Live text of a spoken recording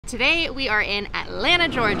Today we are in Atlanta,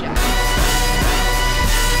 Georgia.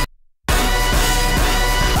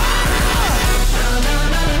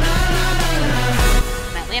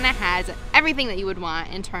 Atlanta has everything that you would want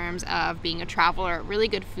in terms of being a traveler. Really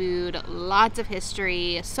good food, lots of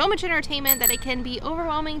history, so much entertainment that it can be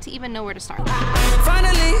overwhelming to even know where to start.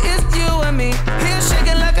 Finally, it's you and me, here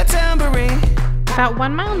shaking like a tambourine. About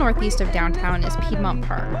 1 mile northeast of downtown is Piedmont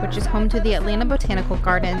Park, which is home to the Atlanta Botanical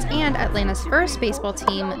Gardens and Atlanta's first baseball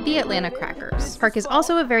team, the Atlanta Crackers. Park is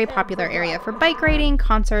also a very popular area for bike riding,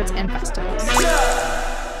 concerts, and festivals.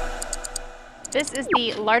 This is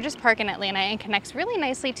the largest park in Atlanta and connects really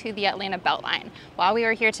nicely to the Atlanta Beltline. While we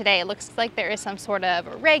are here today, it looks like there is some sort of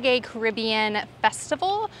reggae Caribbean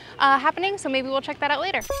festival happening, so maybe we'll check that out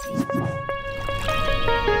later.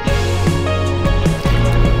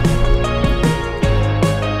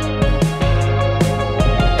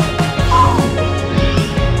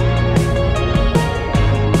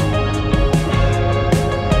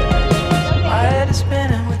 My head is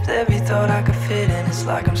spinning with every thought I could fit in. It's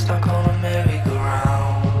like I'm stuck on a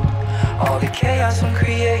merry-go-round. All the chaos I'm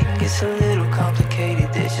creating gets a little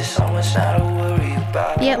complicated. There's just so much now to worry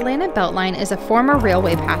about. The Atlanta Beltline is a former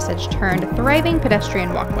railway passage turned thriving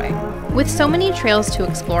pedestrian walkway. With so many trails to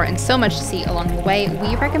explore and so much to see along the way,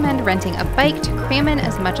 we recommend renting a bike to cram in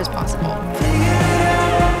as much as possible.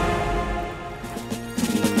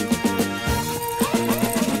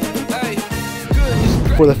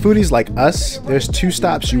 For the foodies like us, there's 2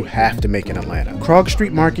 stops you have to make in Atlanta. Krog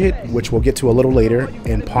Street Market, which we'll get to a little later,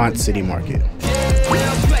 and Pont City Market.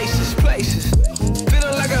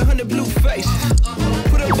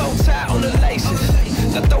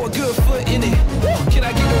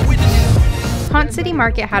 Pont City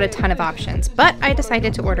Market had a ton of options, but I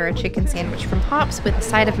decided to order a chicken sandwich from Pop's with a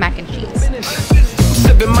side of mac and cheese.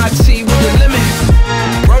 Sipping my tea with a lemon.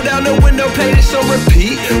 Roll down the window, play this on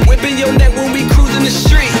repeat. Whipping your neck when we cruising the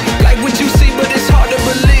street. Like what you see, but it's hard to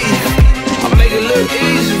believe. I make it look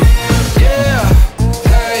easy. Yeah.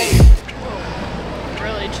 Hey.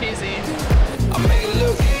 Really cheesy. I make it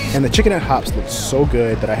look easy. And the chicken at Hops looked so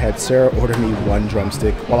good that I had Sarah order me 1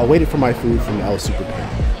 drumstick while I waited for my food from El Super Pan.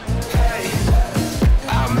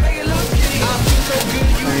 I make it look easy. I feel so good.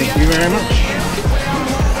 Thank you very much.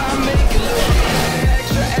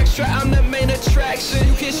 I'm the main attraction.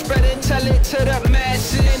 You can spread it, tell it to the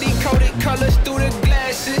masses. Decoded colors through the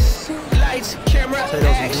glasses. Lights, camera,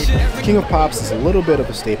 action. King of Pops is a little bit of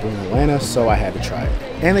a staple in Atlanta, so I had to try it.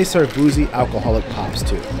 And they serve boozy, alcoholic pops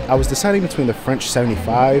too. I was deciding between the French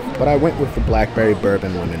 75, but I went with the blackberry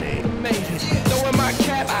bourbon lemonade. Throwing my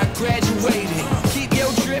cap, I graduated. Keep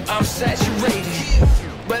your drip, I'm saturated.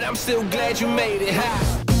 But I'm still glad you made it.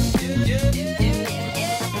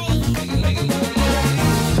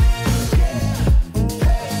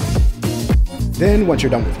 Then, once you're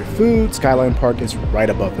done with your food, Skyline Park is right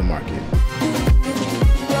above the market.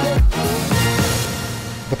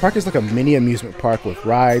 The park is like a mini amusement park with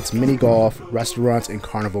rides, mini golf, restaurants, and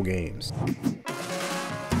carnival games.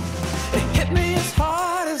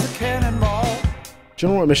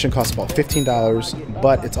 General admission costs about $15,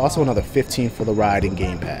 but it's also another $15 for the ride and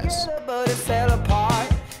game pass.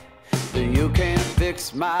 You can't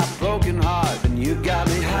fix my broken heart, and you got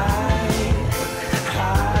me high.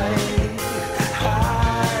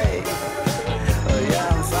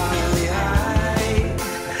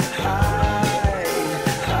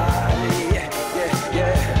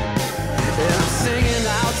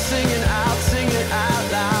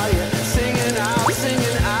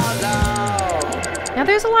 Now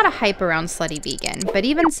there's a lot of hype around Slutty Vegan, but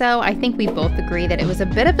even so, I think we both agree that it was a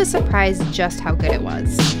bit of a surprise just how good it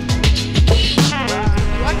was. If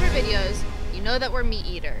you watch our videos, you know that we're meat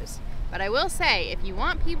eaters. But I will say, if you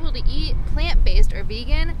want people to eat plant-based or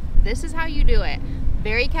vegan, this is how you do it.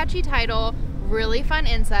 Very catchy title, really fun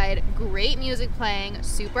inside, great music playing,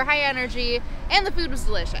 super high energy, and the food was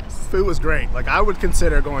delicious. Food was great. Like, I would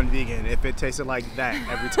consider going vegan if it tasted like that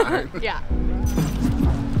every time. Yeah.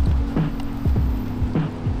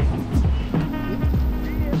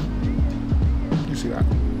 You see that?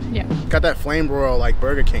 Yeah. Got that flame broil like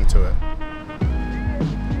Burger King to it.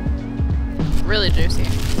 Really juicy.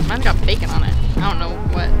 Mine's got bacon on it. I don't know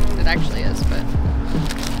what it actually is, but.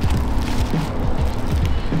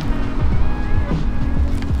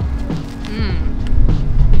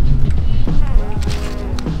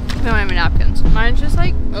 I don't have any napkins. Mine's just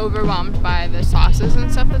like overwhelmed by the sauces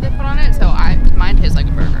and stuff that they put on it, so mine tastes like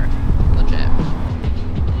a burger. Legit.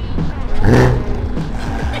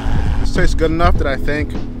 This tastes good enough that I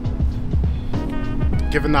think,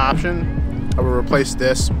 given the option, I would replace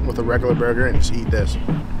this with a regular burger and just eat this.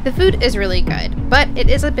 The food is really good, but it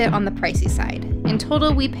is a bit on the pricey side. In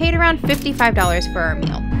total, we paid around $55 for our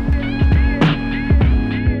meal.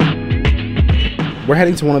 We're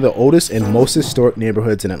heading to one of the oldest and most historic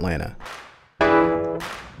neighborhoods in Atlanta.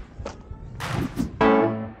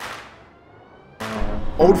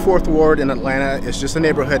 Old Fourth Ward in Atlanta is just a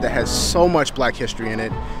neighborhood that has so much black history in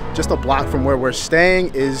it. Just a block from where we're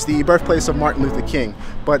staying is the birthplace of Martin Luther King.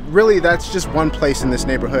 But really, that's just one place in this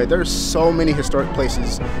neighborhood. There's so many historic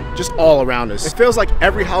places just all around us. It feels like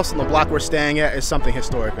every house on the block we're staying at is something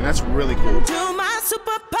historic, and that's really cool. To my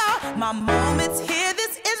superpower, my moments here,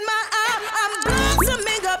 this is my hour. I'm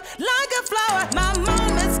blossoming up like a flower. My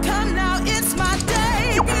moments come now, it's my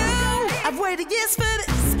day. I've waited years for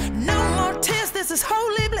this. No more tears, this is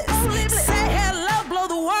holy bliss. Say hello, blow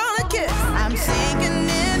the world a kiss. I'm sinking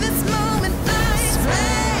in this moment. I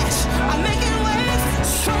splash, I'm making waves,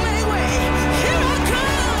 so many ways. Here I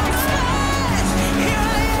come, splash. Here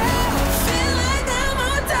I am, feel like I'm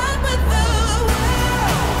on top of the world.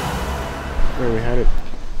 Where are we headed?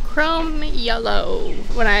 Chrome Yellow.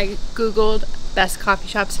 When I Googled best coffee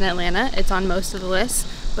shops in Atlanta, it's on most of the lists,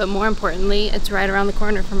 but more importantly, it's right around the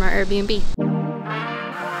corner from our Airbnb.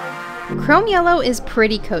 Chrome Yellow is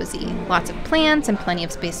pretty cozy. Lots of plants and plenty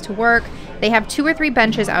of space to work. They have 2 or 3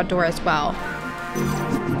 benches outdoor as well.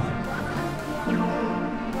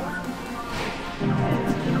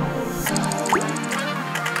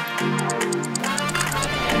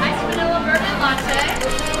 Nice vanilla bourbon latte.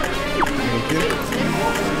 Thank you.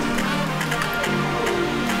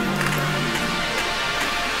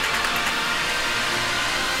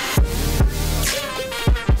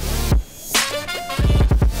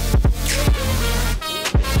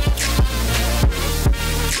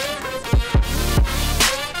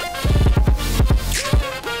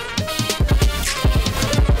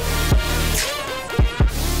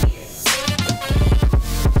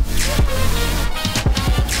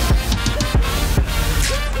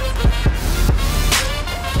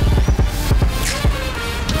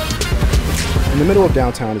 In the middle of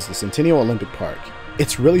downtown is the Centennial Olympic Park.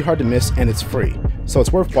 It's really hard to miss and it's free, so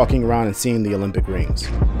it's worth walking around and seeing the Olympic rings.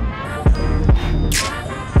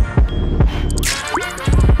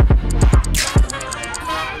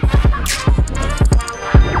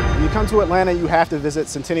 When you come to Atlanta, you have to visit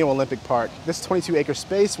Centennial Olympic Park. This 22-acre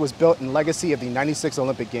space was built in legacy of the '96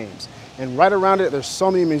 Olympic Games. And right around it, there's so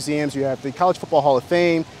many museums. You have the College Football Hall of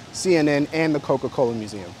Fame, CNN, and the Coca-Cola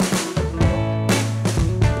Museum.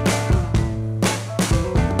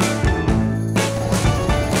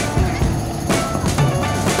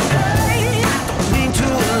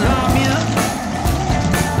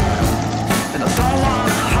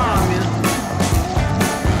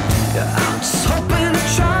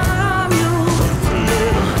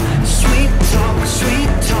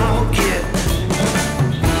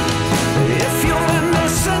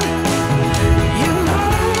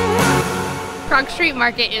 Krog Street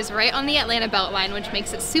Market is right on the Atlanta Beltline, which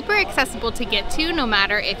makes it super accessible to get to no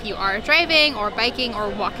matter if you are driving or biking or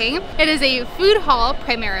walking. It is a food hall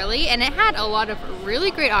primarily, and it had a lot of really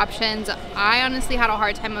great options. I honestly had a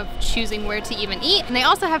hard time of choosing where to even eat, and they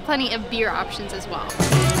also have plenty of beer options as well.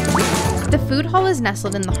 The food hall is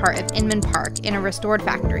nestled in the heart of Inman Park in a restored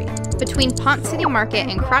factory. Between Ponce City Market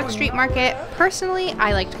and Krog Street Market, personally,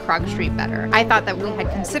 I liked Krog Street better. I thought that we had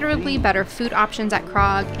considerably better food options at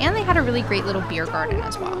Krog, and they had a really great little beer garden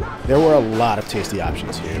as well. There were a lot of tasty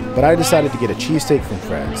options here, but I decided to get a cheesesteak from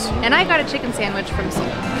Fred's. And I got a chicken sandwich from Soul.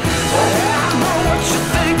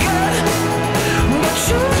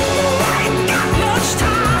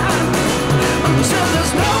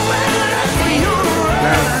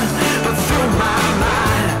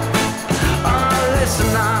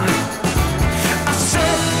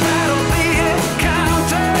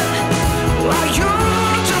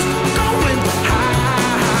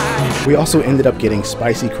 We also ended up getting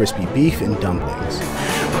spicy crispy beef and dumplings.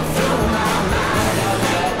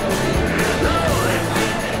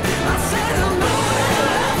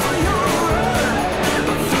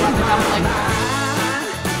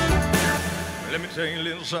 Let me tell you a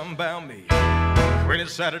little something about me. When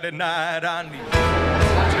it's Saturday night, I need.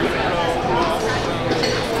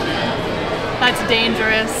 That's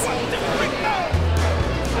dangerous.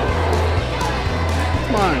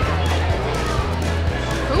 Come on.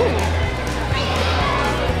 Ooh.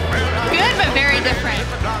 Good, but very different.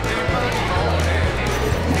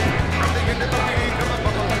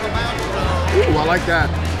 Ooh, I like that.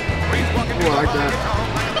 Ooh, I like that.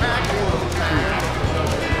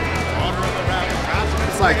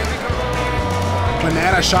 It's like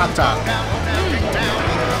banana shock top.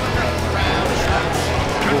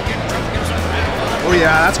 Oh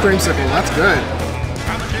yeah, that's creamsicle. That's good.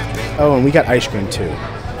 Oh, and we got ice cream too.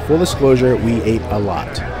 Full disclosure, we ate a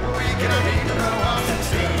lot.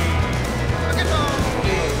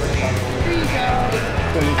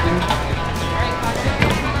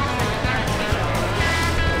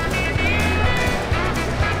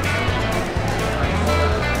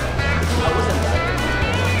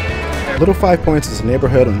 Little Five Points is a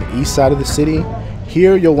neighborhood on the east side of the city.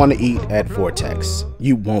 Here you'll want to eat at Vortex.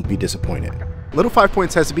 You won't be disappointed. Little Five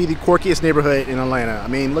Points has to be the quirkiest neighborhood in Atlanta. I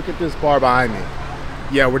mean, look at this bar behind me.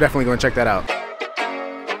 Yeah, we're definitely going to check that out.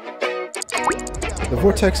 The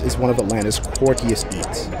Vortex is one of Atlanta's quirkiest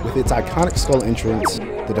eats. With its iconic skull entrance,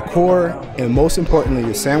 the decor, and most importantly,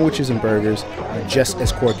 the sandwiches and burgers are just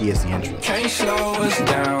as quirky as the entrance. Can't slow us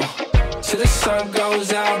down till the sun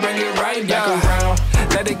goes out, bring it right back around.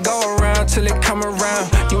 Let it go around till it come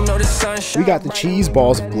around. You know the sun shines. We got the cheese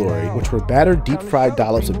balls of glory, which were battered deep fried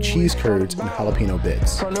dollops of cheese curds and jalapeno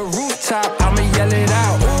bits. From the rooftop, I'ma yell it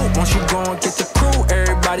out. Ooh, once you go and get the crew,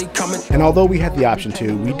 everybody coming. And although we had the option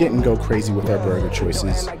to, we didn't go crazy with our burger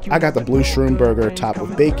choices. I got the blue shroom burger topped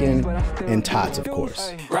with bacon and tots, of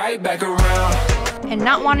course. Right back around. And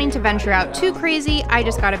not wanting to venture out too crazy, I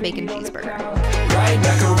just got a bacon cheeseburger. Right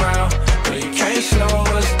back around. But you can't slow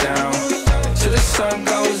us down till the sun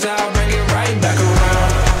goes out, bring it right back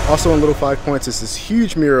around. Also in Little Five Points is this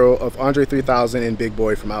huge mural of Andre 3000 and Big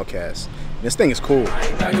Boy from Outkast. And this thing is cool.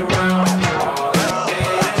 Right back around.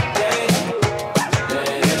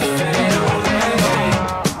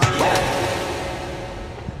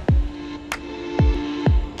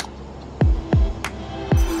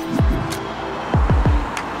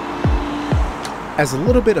 As a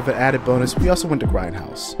little bit of an added bonus, we also went to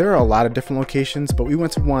Grindhouse. There are a lot of different locations, but we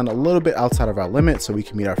went to one a little bit outside of our limit so we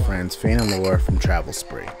can meet our friends Fan and Laura from Travel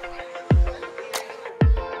Spree.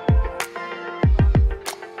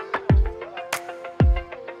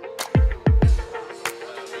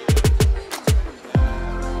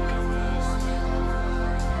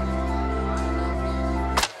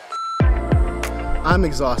 I'm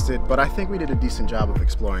exhausted, but I think we did a decent job of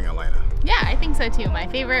exploring Atlanta. Yeah, I think so too. My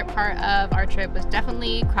favorite part of our trip was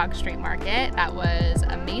definitely Krog Street Market. That was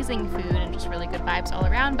amazing food and just really good vibes all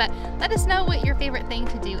around. But let us know what your favorite thing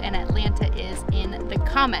to do in Atlanta is in the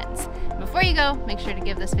comments. Before you go, make sure to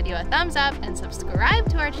give this video a thumbs up and subscribe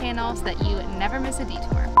to our channel so that you never miss a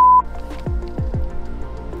detour.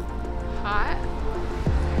 Hot.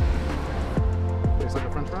 Tastes like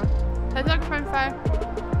a french fry? Tastes like a french fry.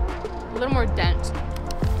 A little more dense.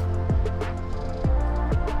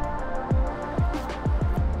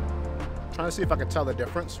 Trying to see if I could tell the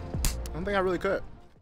difference. I don't think I really could.